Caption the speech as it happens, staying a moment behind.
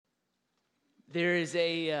There is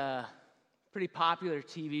a pretty popular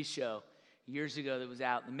TV show years ago that was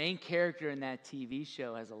out. The main character in that TV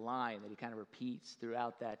show has a line that he kind of repeats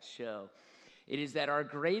throughout that show. It is that our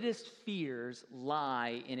greatest fears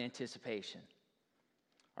lie in anticipation.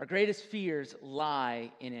 Our greatest fears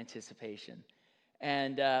lie in anticipation.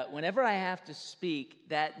 And whenever I have to speak,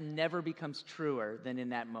 that never becomes truer than in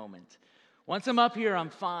that moment. Once I'm up here,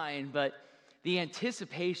 I'm fine, but the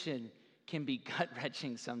anticipation can be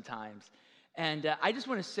gut-wrenching sometimes. And I just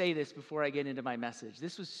want to say this before I get into my message.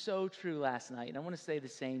 This was so true last night, and I want to say the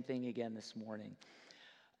same thing again this morning.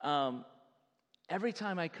 Every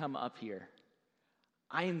time I come up here,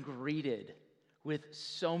 I am greeted with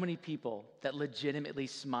so many people that legitimately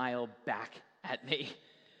smile back at me.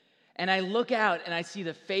 And I look out and I see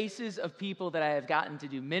the faces of people that I have gotten to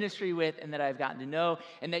do ministry with and that I've gotten to know,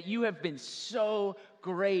 and that you have been so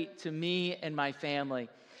great to me and my family.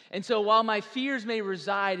 And so while my fears may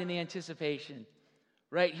reside in the anticipation,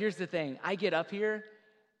 right, here's the thing. I get up here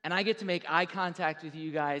and I get to make eye contact with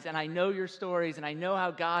you guys, and I know your stories, and I know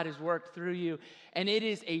how God has worked through you, and it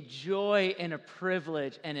is a joy and a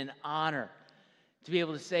privilege and an honor to be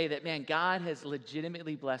able to say that, man, God has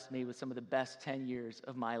legitimately blessed me with some of the best 10 years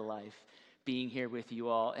of my life being here with you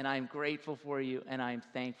all, and I'm grateful for you, and I'm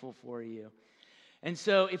thankful for you. And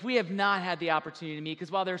so if we have not had the opportunity to meet,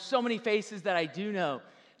 because while there are so many faces that I do know,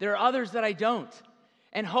 there are others that I don't.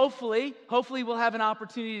 And hopefully we'll have an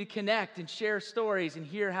opportunity to connect and share stories and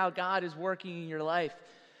hear how God is working in your life.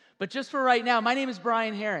 But just for right now, my name is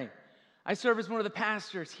Brian Herring. I serve as one of the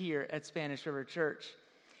pastors here at Spanish River Church.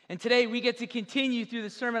 And today we get to continue through the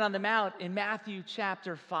Sermon on the Mount in Matthew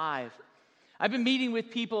chapter 5. I've been meeting with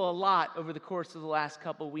people a lot over the course of the last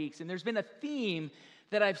couple weeks, and there's been a theme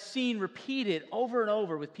that I've seen repeated over and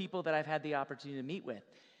over with people that I've had the opportunity to meet with.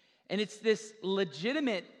 And it's this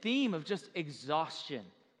legitimate theme of just exhaustion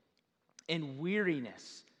and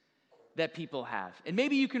weariness that people have. And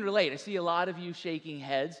maybe you can relate. I see a lot of you shaking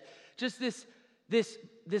heads. Just this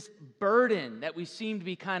burden that we seem to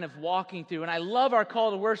be kind of walking through. And I love our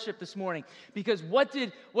call to worship this morning, because what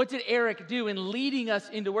did Eric do in leading us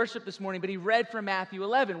into worship this morning? But he read from Matthew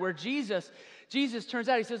 11, where Jesus turns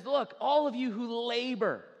out, he says, look, all of you who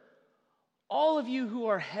labor, all of you who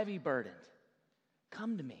are heavy burdened,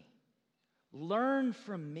 come to me. Learn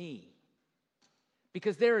from me,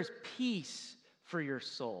 because there is peace for your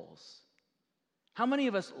souls. How many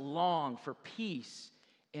of us long for peace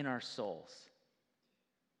in our souls?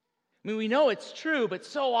 I mean, we know it's true, but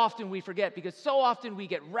so often we forget, because so often we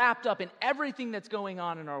get wrapped up in everything that's going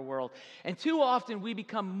on in our world. And too often we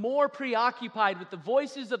become more preoccupied with the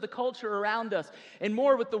voices of the culture around us and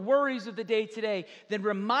more with the worries of the day today than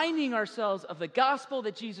reminding ourselves of the gospel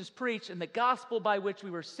that Jesus preached and the gospel by which we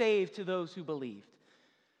were saved to those who believed.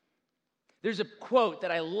 There's a quote that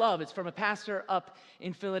I love. It's from a pastor up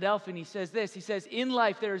in Philadelphia, and he says this. He says, in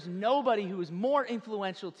life, there is nobody who is more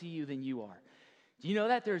influential to you than you are. Do you know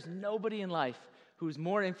that? There's nobody in life who is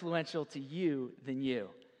more influential to you than you.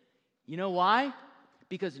 You know why?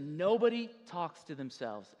 Because nobody talks to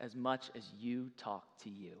themselves as much as you talk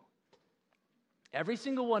to you. Every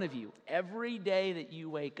single one of you, every day that you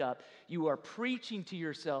wake up, you are preaching to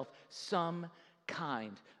yourself some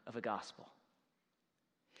kind of a gospel.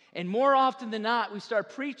 And more often than not, we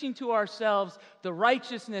start preaching to ourselves the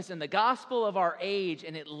righteousness and the gospel of our age,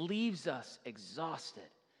 and it leaves us exhausted.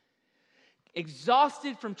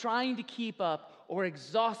 Exhausted from trying to keep up, or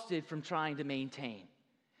exhausted from trying to maintain.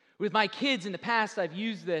 With my kids in the past, I've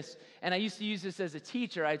used this, and I used to use this as a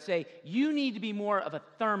teacher. I'd say, you need to be more of a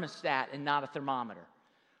thermostat and not a thermometer,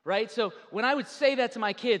 right? So when I would say that to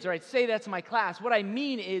my kids, or I'd say that to my class, what I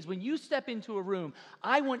mean is, when you step into a room,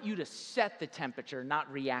 I want you to set the temperature,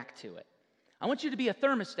 not react to it. I want you to be a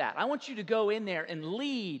thermostat. I want you to go in there and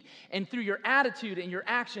lead, and through your attitude and your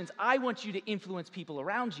actions, I want you to influence people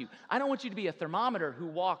around you. I don't want you to be a thermometer who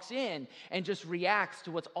walks in and just reacts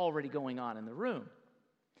to what's already going on in the room.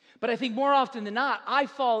 But I think more often than not, I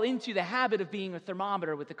fall into the habit of being a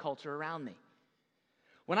thermometer with the culture around me.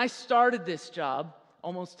 When I started this job,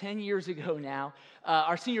 almost 10 years ago now,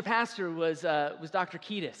 our senior pastor was Dr.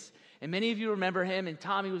 Kiedis. And many of you remember him, and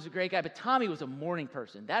Tommy was a great guy, but Tommy was a morning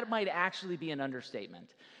person. That might actually be an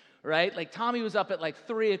understatement, right? Like, Tommy was up at like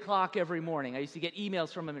 3 o'clock every morning. I used to get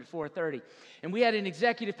emails from him at 4:30. And we had an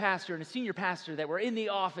executive pastor and a senior pastor that were in the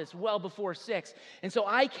office well before 6. And so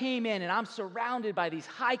I came in, and I'm surrounded by these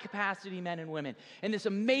high-capacity men and women and this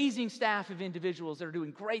amazing staff of individuals that are doing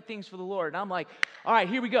great things for the Lord. And I'm like, all right,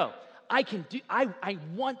 here we go. I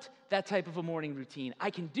want that type of a morning routine. I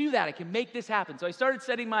can do that. I can make this happen. So I started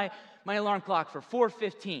setting my alarm clock for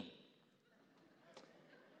 4:15.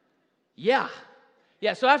 Yeah,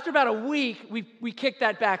 Yeah, so after about a week, we kicked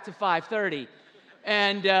that back to 5:30.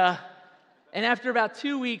 And after about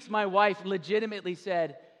 2 weeks, my wife legitimately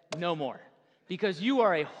said, no more, because you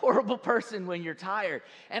are a horrible person when you're tired.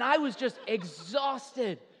 And I was just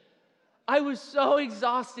exhausted. I was so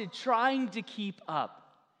exhausted trying to keep up.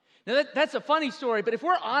 Now, that's a funny story, but if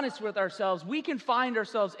we're honest with ourselves, we can find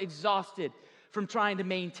ourselves exhausted from trying to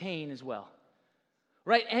maintain as well.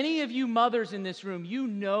 Right? Any of you mothers in this room, you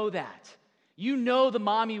know that. You know the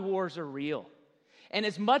mommy wars are real. And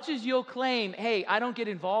as much as you'll claim, hey, I don't get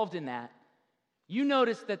involved in that, you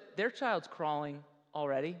notice that their child's crawling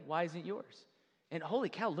already. Why isn't yours? And holy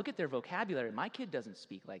cow, look at their vocabulary. My kid doesn't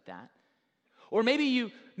speak like that. Or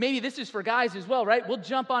maybe this is for guys as well, right? We'll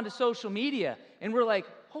jump onto social media and we're like,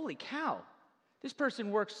 holy cow, this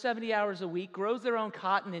person works 70 hours a week, grows their own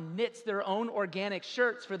cotton, and knits their own organic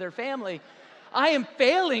shirts for their family. I am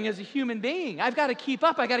failing as a human being. I've got to keep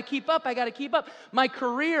up. I got to keep up. I got to keep up. My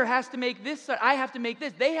career has to make this. I have to make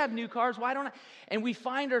this. They have new cars. Why don't I? And we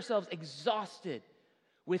find ourselves exhausted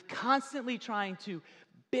with constantly trying to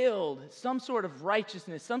build some sort of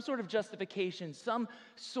righteousness, some sort of justification, some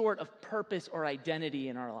sort of purpose or identity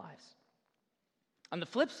in our lives. On the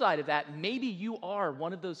flip side of that, maybe you are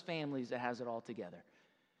one of those families that has it all together.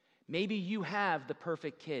 Maybe you have the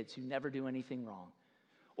perfect kids who never do anything wrong.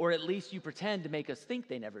 Or at least you pretend to make us think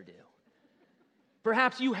they never do.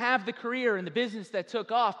 Perhaps you have the career and the business that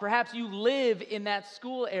took off. Perhaps you live in that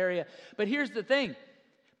school area. But here's the thing.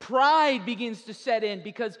 Pride begins to set in,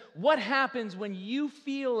 because what happens when you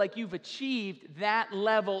feel like you've achieved that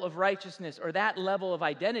level of righteousness or that level of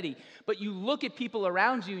identity, but you look at people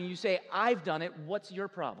around you and you say, I've done it, what's your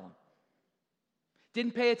problem?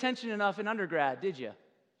 Didn't pay attention enough in undergrad, did you?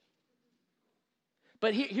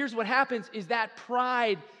 But here's what happens is that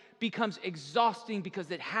pride becomes exhausting because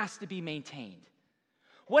it has to be maintained.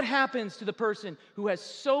 What happens to the person who has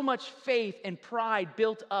so much faith and pride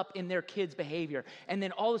built up in their kid's behavior, and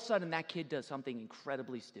then all of a sudden that kid does something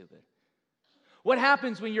incredibly stupid? What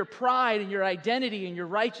happens when your pride and your identity and your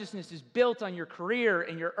righteousness is built on your career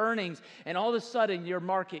and your earnings, and all of a sudden your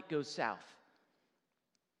market goes south?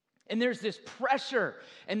 And there's this pressure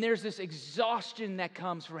and there's this exhaustion that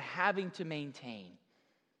comes from having to maintain.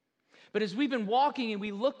 But as we've been walking and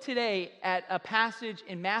we look today at a passage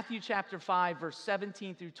in Matthew chapter 5, verse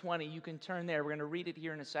 17 through 20, you can turn there. We're going to read it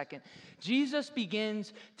here in a second. Jesus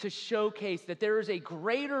begins to showcase that there is a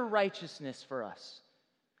greater righteousness for us,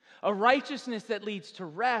 a righteousness that leads to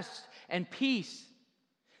rest and peace.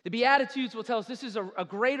 The Beatitudes will tell us this is a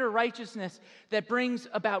greater righteousness that brings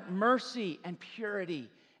about mercy and purity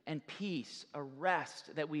and peace, a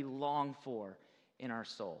rest that we long for in our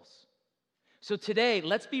souls. So today,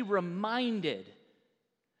 let's be reminded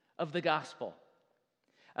of the gospel.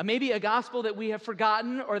 Maybe a gospel that we have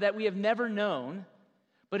forgotten or that we have never known,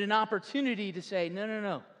 but an opportunity to say,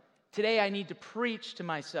 no. Today I need to preach to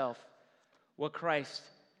myself what Christ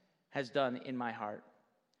has done in my heart.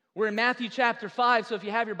 We're in Matthew chapter 5, so if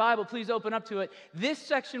you have your Bible, please open up to it. This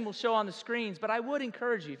section will show on the screens, but I would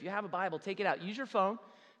encourage you, if you have a Bible, take it out. Use your phone,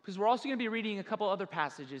 because we're also going to be reading a couple other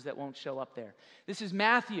passages that won't show up there. This is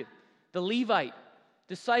Matthew, the Levite,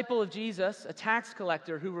 disciple of Jesus, a tax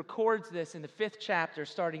collector, who records this in the 5th chapter,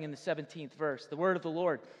 starting in the 17th verse. The word of the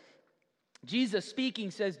Lord. Jesus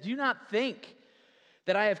speaking says, "Do not think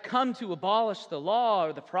that I have come to abolish the law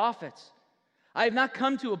or the prophets. I have not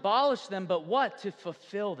come to abolish them, but what? To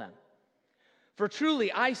fulfill them. For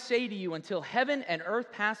truly I say to you, until heaven and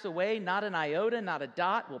earth pass away, not an iota, not a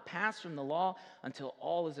dot will pass from the law until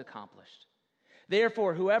all is accomplished.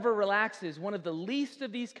 Therefore, whoever relaxes one of the least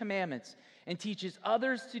of these commandments and teaches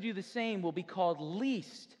others to do the same will be called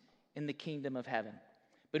least in the kingdom of heaven.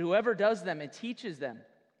 But whoever does them and teaches them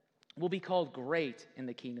will be called great in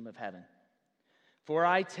the kingdom of heaven. For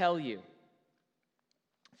I tell you,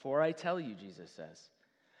 Jesus says,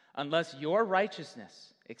 unless your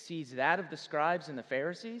righteousness exceeds that of the scribes and the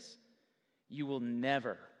Pharisees, you will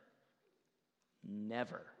never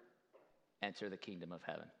enter the kingdom of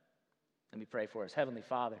heaven." Let me pray for us. Heavenly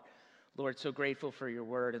Father, Lord, so grateful for your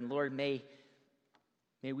word. And Lord, may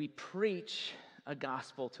we preach a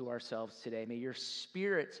gospel to ourselves today. May your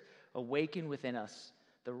Spirit awaken within us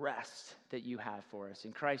the rest that you have for us.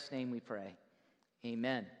 In Christ's name we pray.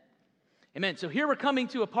 Amen. Amen. So here we're coming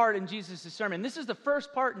to a part in Jesus' sermon. This is the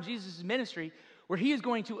first part in Jesus' ministry where he is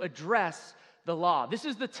going to address the law. This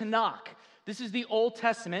is the Tanakh. This is the Old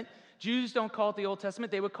Testament. Jews don't call it the Old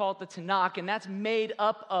Testament. They would call it the Tanakh, and that's made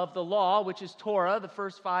up of the law, which is Torah, the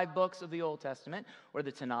first 5 books of the Old Testament, or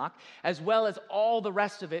the Tanakh, as well as all the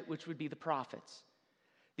rest of it, which would be the prophets.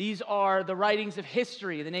 These are the writings of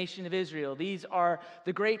history of the nation of Israel. These are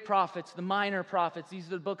the great prophets, the minor prophets. These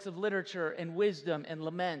are the books of literature and wisdom and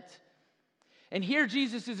lament. And here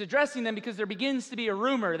Jesus is addressing them because there begins to be a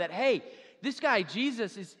rumor that, hey, this guy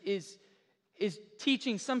Jesus is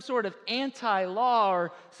teaching some sort of anti-law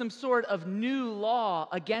or some sort of new law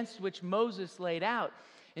against which Moses laid out.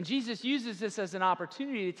 And Jesus uses this as an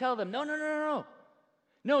opportunity to tell them, no, no, no, no, no.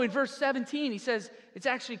 No, in verse 17, he says it's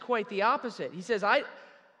actually quite the opposite. He says, I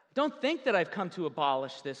don't think that I've come to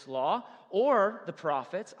abolish this law or the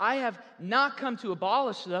prophets. I have not come to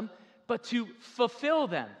abolish them, but to fulfill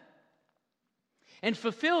them. And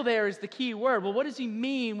fulfill there is the key word. Well, what does he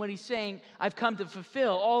mean when he's saying, I've come to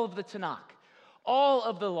fulfill all of the Tanakh, all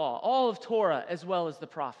of the law, all of Torah, as well as the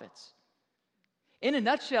prophets? In a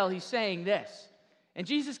nutshell, he's saying this. And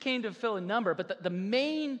Jesus came to fulfill a number, but the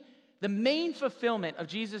main fulfillment of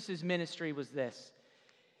Jesus' ministry was this.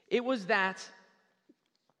 It was that,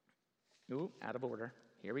 out of order.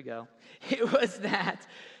 Here we go. It was that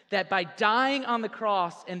by dying on the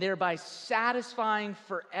cross and thereby satisfying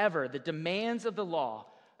forever the demands of the law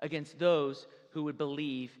against those who would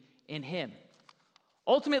believe in him.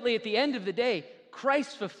 Ultimately, at the end of the day,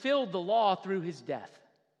 Christ fulfilled the law through his death.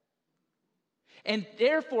 And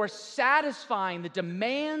therefore satisfying the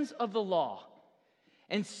demands of the law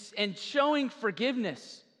and showing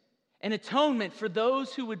forgiveness and atonement for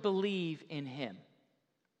those who would believe in him.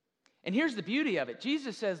 And here's the beauty of it.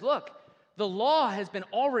 Jesus says, look, the law has been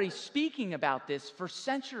already speaking about this for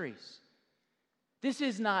centuries. This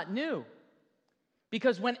is not new.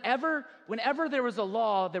 Because whenever there was a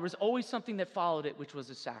law, there was always something that followed it, which was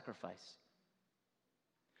a sacrifice.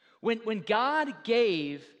 When God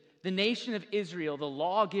gave the nation of Israel the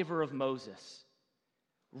lawgiver of Moses,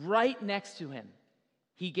 right next to him,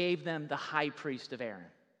 he gave them the high priest of Aaron.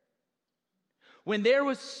 When there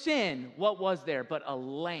was sin, what was there but a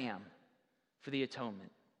lamb for the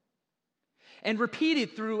atonement? And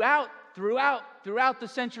repeated throughout the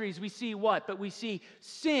centuries, we see what? But we see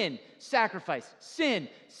sin, sacrifice, sin,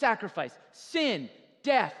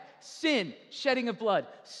 death, sin, shedding of blood,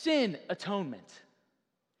 sin, atonement.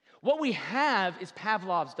 What we have is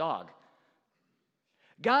Pavlov's dog.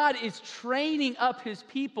 God is training up his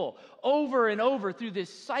people over and over through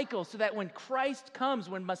this cycle so that when Christ comes,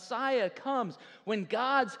 when Messiah comes, when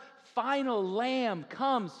God's final lamb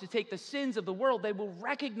comes to take the sins of the world, they will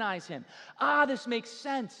recognize him. This makes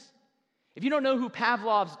sense. If you don't know who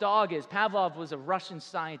Pavlov's dog is, Pavlov was a Russian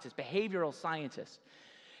scientist, behavioral scientist.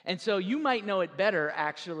 And so you might know it better,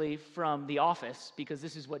 actually, from The Office, because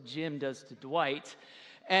this is what Jim does to Dwight.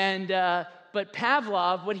 But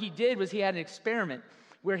Pavlov, what he did was he had an experiment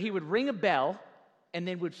where he would ring a bell and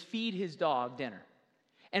then would feed his dog dinner.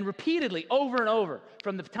 And repeatedly, over and over,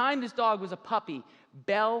 from the time this dog was a puppy,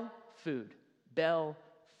 bell, food, bell,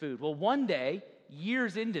 food. Well, one day,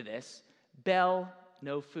 years into this, bell,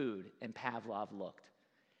 no food, and Pavlov looked.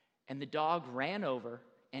 And the dog ran over,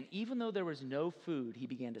 and even though there was no food, he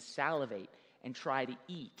began to salivate and try to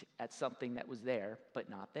eat at something that was there, but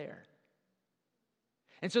not there.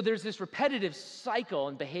 And so there's this repetitive cycle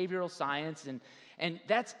in behavioral science, and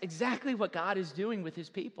that's exactly what God is doing with his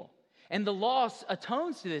people. And the law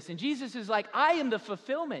atones to this. And Jesus is like, I am the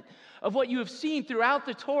fulfillment of what you have seen throughout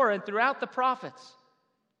the Torah and throughout the prophets.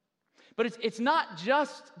 But it's not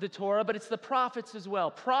just the Torah, but it's the prophets as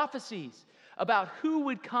well. Prophecies about who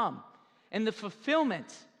would come and the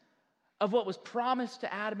fulfillment of what was promised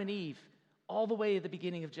to Adam and Eve all the way at the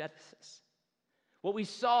beginning of Genesis. What we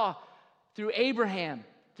saw through Abraham,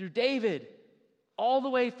 through David, all the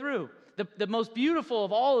way through. The most beautiful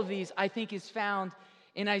of all of these, I think, is found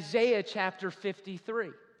in Isaiah chapter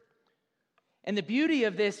 53. And the beauty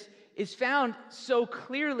of this is found so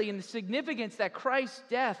clearly in the significance that Christ's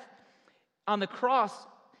death on the cross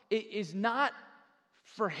is not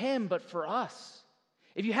for him, but for us.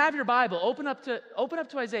 If you have your Bible, open up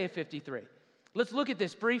to Isaiah 53. Let's look at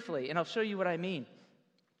this briefly, and I'll show you what I mean.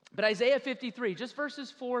 But Isaiah 53, just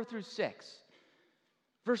verses 4 through 6.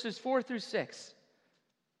 Verses 4 through 6.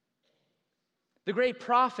 The great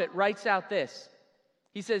prophet writes out this.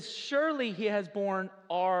 He says, surely he has borne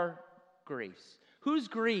our griefs. Whose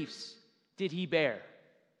griefs did he bear?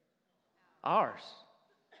 Ours.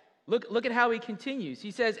 Look at how he continues. He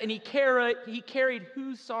says, and he carried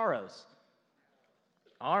whose sorrows?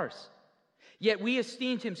 Ours. Yet we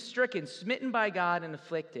esteemed him stricken, smitten by God, and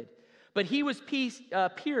afflicted. But he was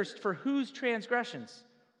pierced for whose transgressions?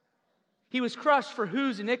 He was crushed for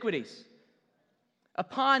whose iniquities?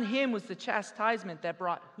 Upon him was the chastisement that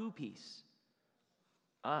brought who peace?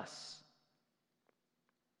 Us.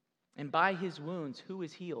 And by his wounds, who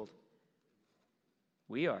is healed?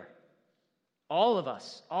 We are. All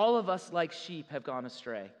of us like sheep have gone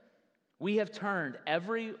astray. We have turned,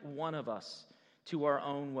 every one of us, to our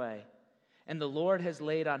own way. And the Lord has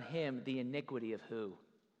laid on him the iniquity of who?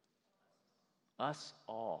 Us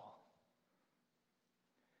all.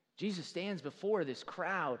 Jesus stands before this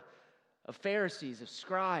crowd of Pharisees, of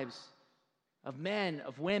scribes, of men,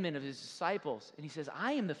 of women, of his disciples, and he says,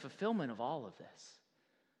 I am the fulfillment of all of this.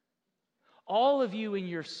 All of you in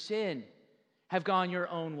your sin have gone your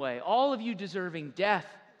own way. All of you deserving death,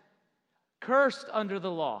 cursed under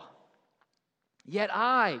the law. Yet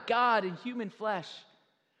I, God in human flesh,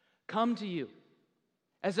 come to you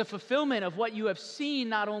as a fulfillment of what you have seen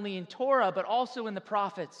not only in Torah but also in the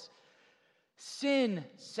prophets. Sin,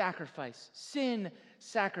 sacrifice, sin,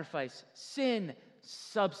 sacrifice, sin,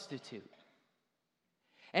 substitute.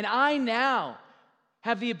 And I now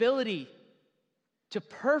have the ability to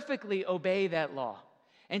perfectly obey that law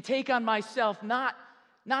and take on myself not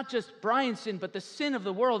just Brian's sin, but the sin of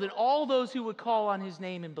the world and all those who would call on his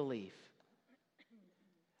name and believe.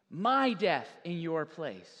 My death in your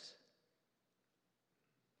place.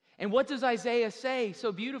 And what does Isaiah say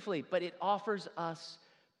so beautifully? But it offers us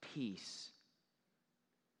peace.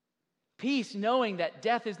 Peace knowing that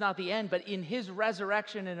death is not the end, but in his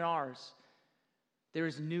resurrection and ours, there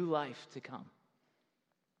is new life to come.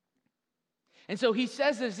 And so he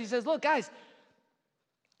says this, he says, look, guys,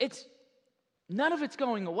 none of it's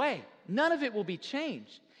going away. None of it will be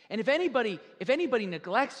changed. And if anybody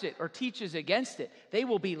neglects it or teaches against it, they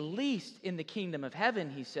will be least in the kingdom of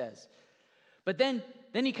heaven, he says. But then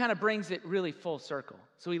he kind of brings it really full circle.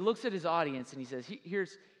 So he looks at his audience and he says,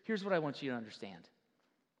 here's what I want you to understand.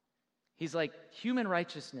 He's like, human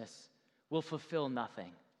righteousness will fulfill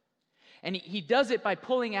nothing. And he does it by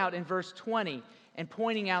pulling out in verse 20 and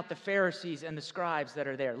pointing out the Pharisees and the scribes that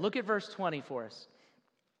are there. Look at verse 20 for us.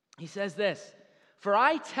 He says this, for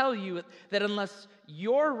I tell you that unless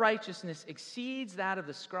your righteousness exceeds that of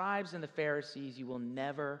the scribes and the Pharisees, you will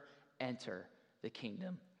never enter the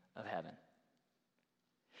kingdom of heaven.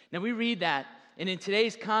 Now we read that, and in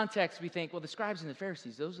today's context, we think, well, the scribes and the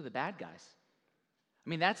Pharisees, those are the bad guys. I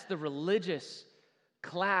mean, that's the religious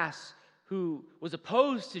class who was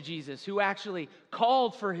opposed to Jesus, who actually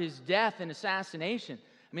called for his death and assassination.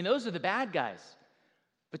 I mean, those are the bad guys.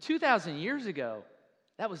 But 2,000 years ago,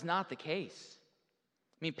 that was not the case.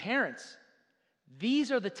 I mean, parents,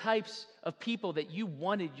 these are the types of people that you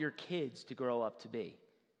wanted your kids to grow up to be.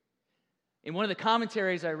 In one of the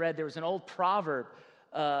commentaries I read, there was an old proverb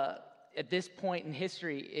at this point in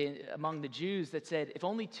history among the Jews that said, if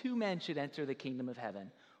only two men should enter the kingdom of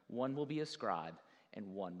heaven, one will be a scribe and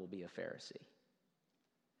one will be a Pharisee.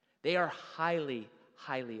 They are highly,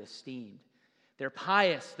 highly esteemed. They're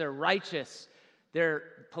pious, they're righteous, they're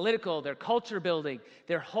political, they're culture building,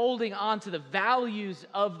 they're holding on to the values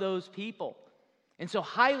of those people. And so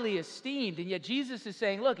highly esteemed, and yet Jesus is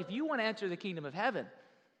saying, look, if you want to enter the kingdom of heaven,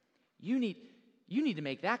 you need to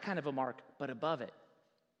make that kind of a mark, but above it.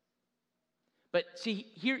 But see,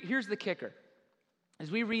 here's the kicker. As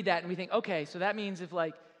we read that and we think, okay, so that means if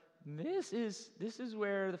like, this is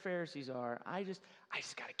where the Pharisees are, I just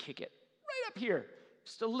got to kick it right up here,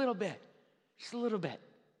 just a little bit.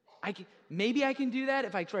 Maybe I can do that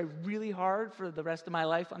if I try really hard for the rest of my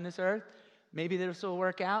life on this earth. Maybe this will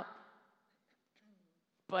work out.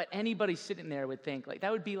 But anybody sitting there would think, like,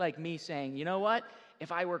 that would be like me saying, you know what?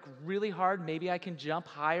 If I work really hard, maybe I can jump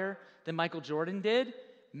higher than Michael Jordan did.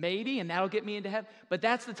 Maybe, and that'll get me into heaven. But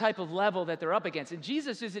that's the type of level that they're up against. And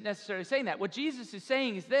Jesus isn't necessarily saying that. What Jesus is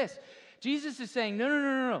saying is this. Jesus is saying,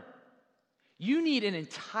 no. You need an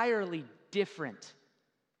entirely different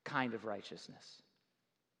kind of righteousness.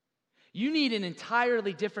 You need an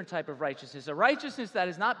entirely different type of righteousness. A righteousness that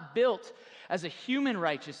is not built as a human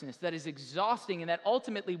righteousness, that is exhausting and that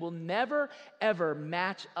ultimately will never, ever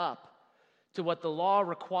match up to what the law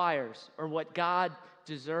requires or what God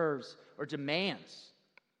deserves or demands.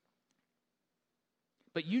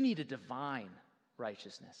 But you need a divine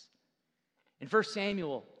righteousness. In 1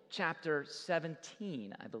 Samuel chapter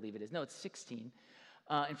 17, I believe it is. No, it's 16.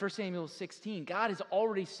 In 1 Samuel 16, God has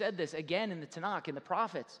already said this again in the Tanakh, in the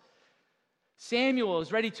prophets. Samuel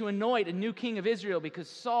is ready to anoint a new king of Israel because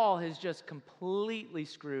Saul has just completely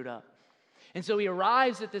screwed up. And so he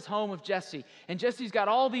arrives at this home of Jesse, and Jesse's got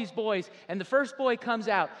all these boys, and the first boy comes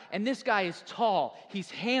out, and this guy is tall,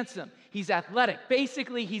 he's handsome, he's athletic.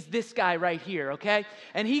 Basically, he's this guy right here, okay?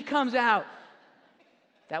 And he comes out.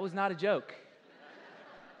 That was not a joke.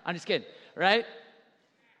 I'm just kidding, right?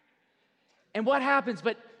 And what happens?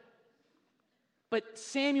 But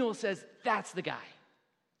Samuel says, that's the guy.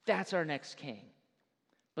 That's our next king.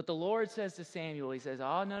 But the Lord says to Samuel, he says,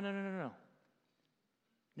 oh, no.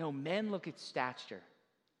 No, men look at stature,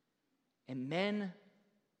 and men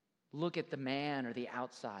look at the man or the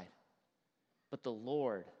outside. But the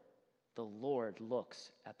Lord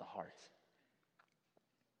looks at the heart.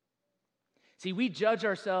 See, we judge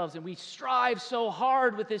ourselves and we strive so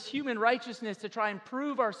hard with this human righteousness to try and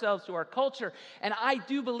prove ourselves to our culture. And I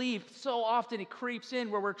do believe so often it creeps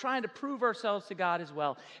in where we're trying to prove ourselves to God as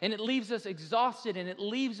well. And it leaves us exhausted, and it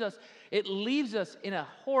leaves us in a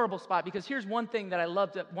horrible spot. Because here's one thing that I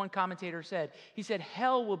loved that one commentator said. He said,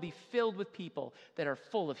 hell will be filled with people that are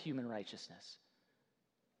full of human righteousness.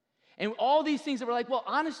 And all these things that we're like, well,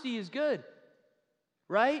 honesty is good,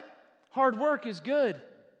 right? Hard work is good.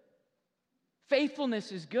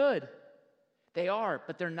 Faithfulness is good. They are,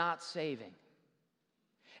 but they're not saving.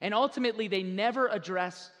 And ultimately, they never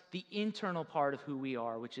address the internal part of who we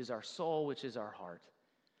are, which is our soul, which is our heart.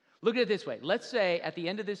 Look at it this way. Let's say at the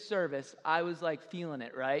end of this service, I was like feeling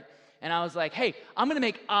it, right? And I was like, hey, I'm going to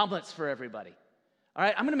make omelets for everybody. All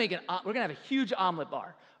right, we're going to have a huge omelet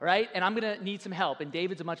bar, all right? And I'm going to need some help. And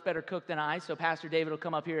David's a much better cook than I, so Pastor David will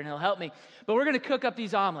come up here and he'll help me. But we're going to cook up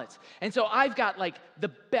these omelets. And so I've got like the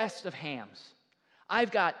best of hams.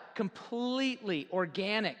 I've got completely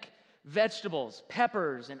organic vegetables,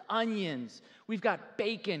 peppers and onions. We've got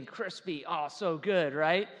bacon, crispy, oh, so good,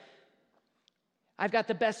 right? I've got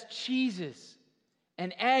the best cheeses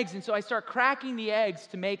and eggs, and so I start cracking the eggs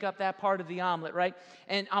to make up that part of the omelet, right?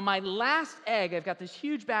 And on my last egg, I've got this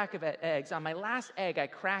huge bag of eggs. On my last egg, I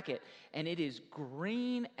crack it, and it is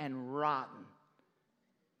green and rotten.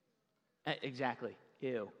 Exactly.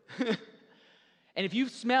 Ew. And if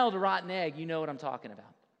you've smelled a rotten egg, you know what I'm talking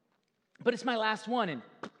about. But it's my last one, and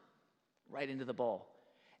right into the bowl.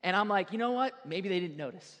 And I'm like, you know what? Maybe they didn't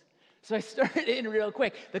notice. So I stir it in real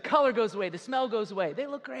quick. The color goes away. The smell goes away. They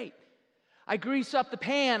look great. I grease up the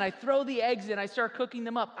pan. I throw the eggs in. I start cooking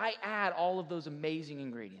them up. I add all of those amazing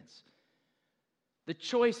ingredients. The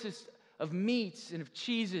choicest of meats and of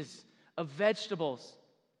cheeses, of vegetables.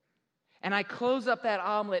 And I close up that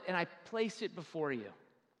omelet, and I place it before you.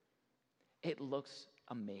 It looks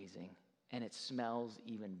amazing, and it smells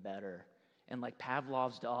even better. And like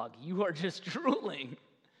Pavlov's dog, you are just drooling.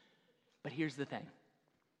 But here's the thing.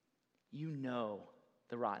 You know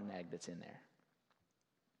the rotten egg that's in there,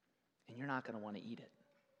 and you're not going to want to eat it.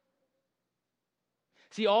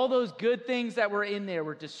 See, all those good things that were in there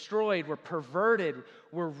were destroyed, were perverted,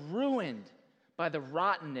 were ruined by the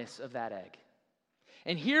rottenness of that egg.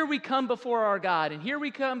 And here we come before our God, and here we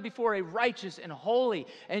come before a righteous and holy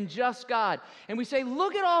and just God, and we say,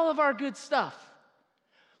 look at all of our good stuff.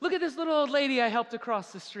 Look at this little old lady I helped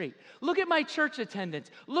across the street. Look at my church attendance.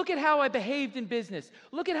 Look at how I behaved in business.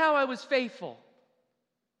 Look at how I was faithful.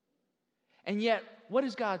 And yet, what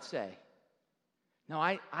does God say? No,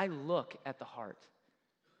 I look at the heart.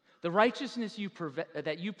 The righteousness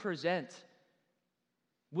that you present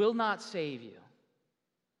will not save you,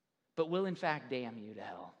 but will in fact damn you to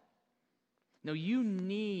hell. No, you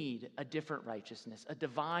need a different righteousness, a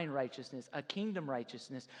divine righteousness, a kingdom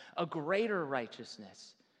righteousness, a greater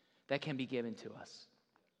righteousness that can be given to us.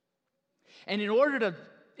 And in order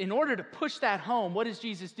to push that home, what does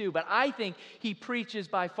Jesus do? But I think he preaches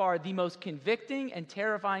by far the most convicting and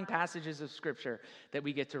terrifying passages of Scripture that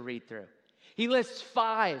we get to read through. He lists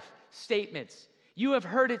 5 statements. You have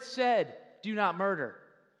heard it said, do not murder.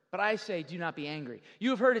 But I say, do not be angry.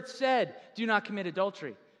 You have heard it said, do not commit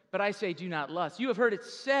adultery. But I say, do not lust. You have heard it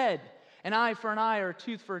said, an eye for an eye or a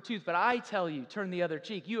tooth for a tooth. But I tell you, turn the other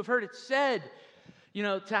cheek. You have heard it said,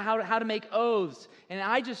 to how to make oaths. And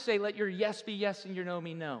I just say, let your yes be yes and your no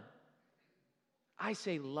be no. I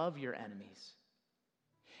say, love your enemies.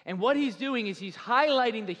 And what he's doing is he's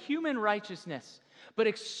highlighting the human righteousness, but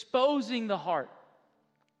exposing the heart.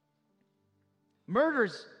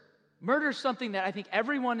 Murder's something that I think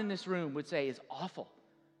everyone in this room would say is awful.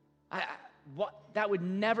 I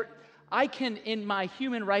can, in my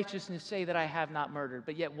human righteousness, say that I have not murdered.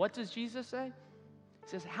 But yet, what does Jesus say? He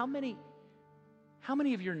says, how many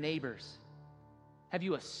of your neighbors have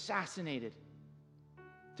you assassinated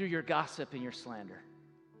through your gossip and your slander?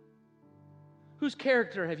 Whose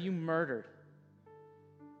character have you murdered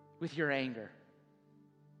with your anger?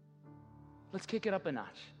 Let's kick it up a notch.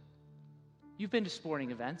 You've been to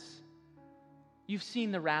sporting events. You've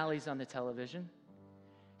seen the rallies on the television.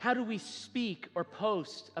 How do we speak or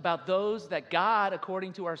post about those that God,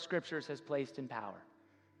 according to our scriptures, has placed in power?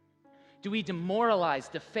 Do we demoralize,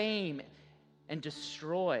 defame, and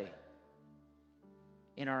destroy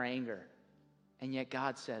in our anger? And yet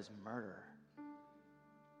God says, murder.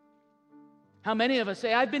 How many of us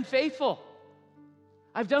say, I've been faithful.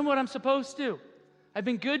 I've done what I'm supposed to. I've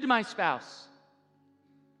been good to my spouse.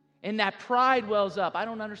 And that pride wells up. I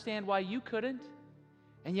don't understand why you couldn't.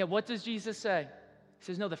 And yet, what does Jesus say? He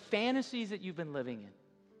says, no, the fantasies that you've been living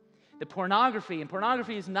in, the pornography, and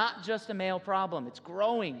pornography is not just a male problem. It's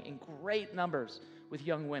growing in great numbers with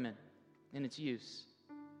young women in its use.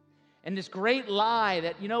 And this great lie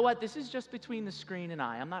that, you know what, this is just between the screen and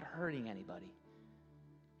I. I'm not hurting anybody.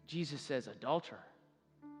 Jesus says, adulterer.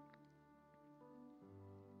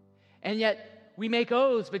 And yet, we make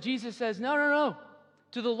oaths, but Jesus says, no, no, no.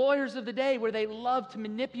 To the lawyers of the day where they love to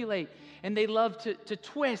manipulate and they love to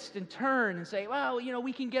twist and turn and say, well, you know,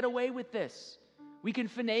 we can get away with this. We can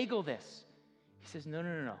finagle this. He says, no, no,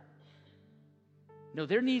 no, no. No,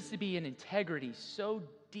 there needs to be an integrity so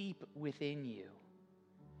deep within you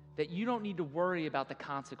that you don't need to worry about the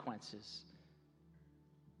consequences.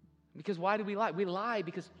 Because why do we lie? We lie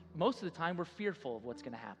because most of the time we're fearful of what's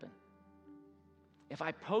going to happen. If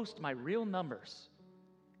I post my real numbers,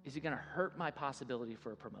 is it going to hurt my possibility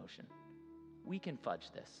for a promotion? We can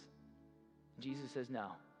fudge this. Jesus says, no.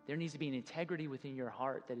 There needs to be an integrity within your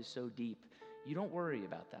heart that is so deep. You don't worry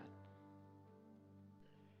about that.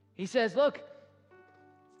 He says, look,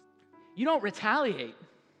 you don't retaliate,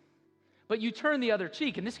 but you turn the other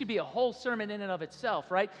cheek. And this could be a whole sermon in and of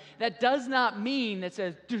itself, right? That does not mean that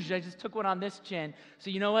says, I just took one on this chin, so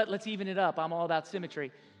you know what? Let's even it up. I'm all about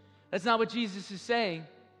symmetry. That's not what Jesus is saying.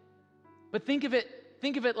 But think of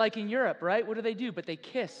it like in Europe, right? What do? But they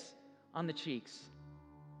kiss on the cheeks.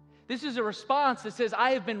 This is a response that says,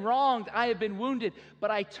 I have been wronged, I have been wounded, but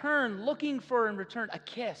I turn looking for in return a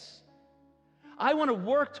kiss. I want to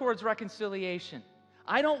work towards reconciliation.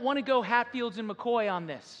 I don't want to go Hatfields and McCoy on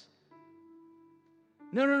this.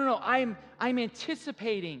 No. I'm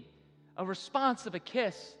anticipating a response of a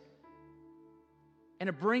kiss and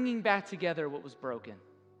a bringing back together what was broken.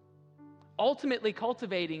 Ultimately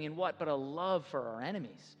cultivating in what? But a love for our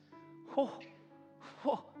enemies.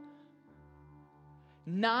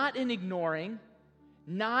 Not an ignoring,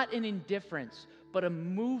 not an indifference, but a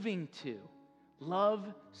moving to. Love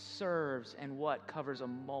serves and what? Covers a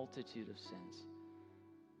multitude of sins.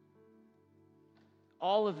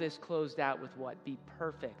 All of this closed out with what? Be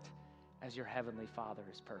perfect as your heavenly Father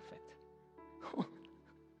is perfect.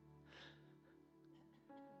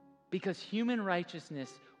 Because human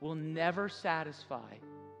righteousness will never satisfy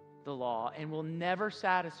the law and will never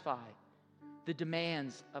satisfy the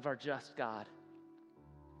demands of our just God.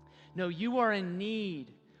 No, you are in need.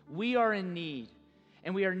 We are in need.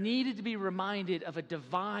 And we are needed to be reminded of a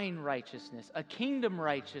divine righteousness, a kingdom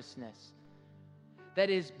righteousness that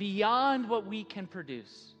is beyond what we can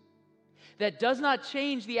produce. That does not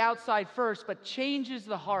change the outside first, but changes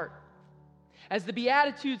the heart. As the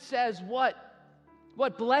Beatitude says, what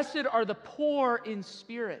blessed are the poor in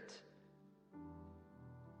spirit.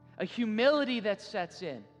 A humility that sets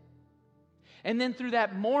in. And then through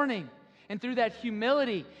that mourning, and through that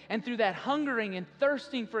humility, and through that hungering and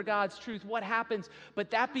thirsting for God's truth, what happens?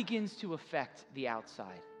 But that begins to affect the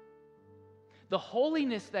outside. The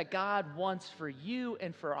holiness that God wants for you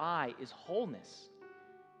and for I is wholeness,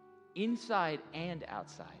 inside and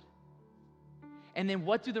outside. And then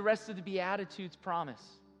what do the rest of the Beatitudes promise?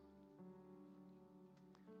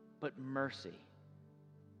 But mercy,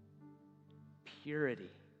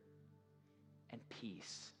 purity, and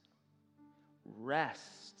peace.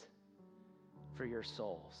 Rest for your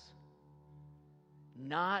souls.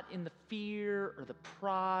 Not in the fear or the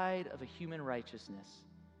pride of a human righteousness,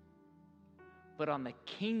 but on the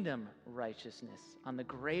kingdom righteousness, on the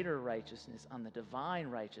greater righteousness, on the divine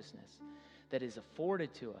righteousness that is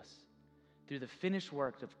afforded to us through the finished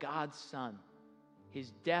work of God's Son,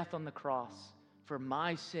 his death on the cross for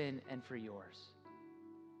my sin and for yours.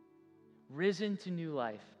 Risen to new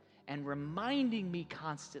life and reminding me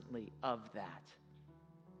constantly of that.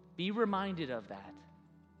 Be reminded of that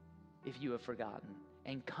if you have forgotten,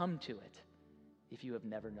 and come to it if you have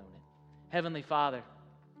never known it. Heavenly Father,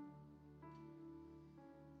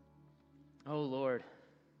 oh Lord,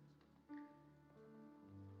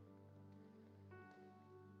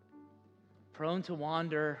 prone to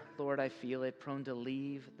wander, Lord, I feel it, prone to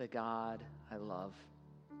leave the God I love.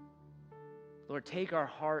 Lord, take our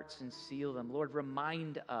hearts and seal them. Lord,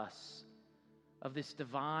 remind us of this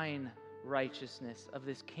divine righteousness, of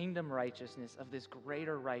this kingdom righteousness, of this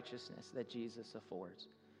greater righteousness that Jesus affords.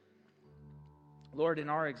 Lord, in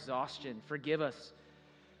our exhaustion, forgive us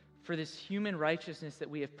for this human righteousness that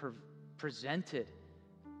we have presented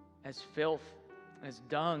as filth, as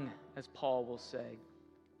dung, as Paul will say.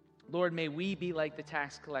 Lord, may we be like the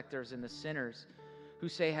tax collectors and the sinners who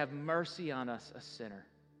say, have mercy on us, a sinner.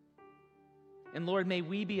 And Lord, may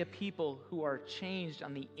we be a people who are changed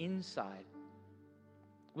on the inside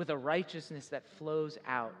with a righteousness that flows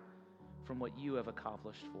out from what you have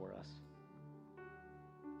accomplished for us.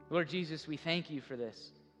 Lord Jesus, we thank you for this.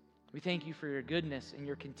 We thank you for your goodness and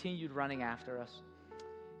your continued running after us.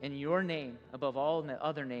 In your name, above all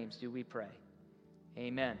other names, do we pray.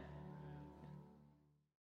 Amen.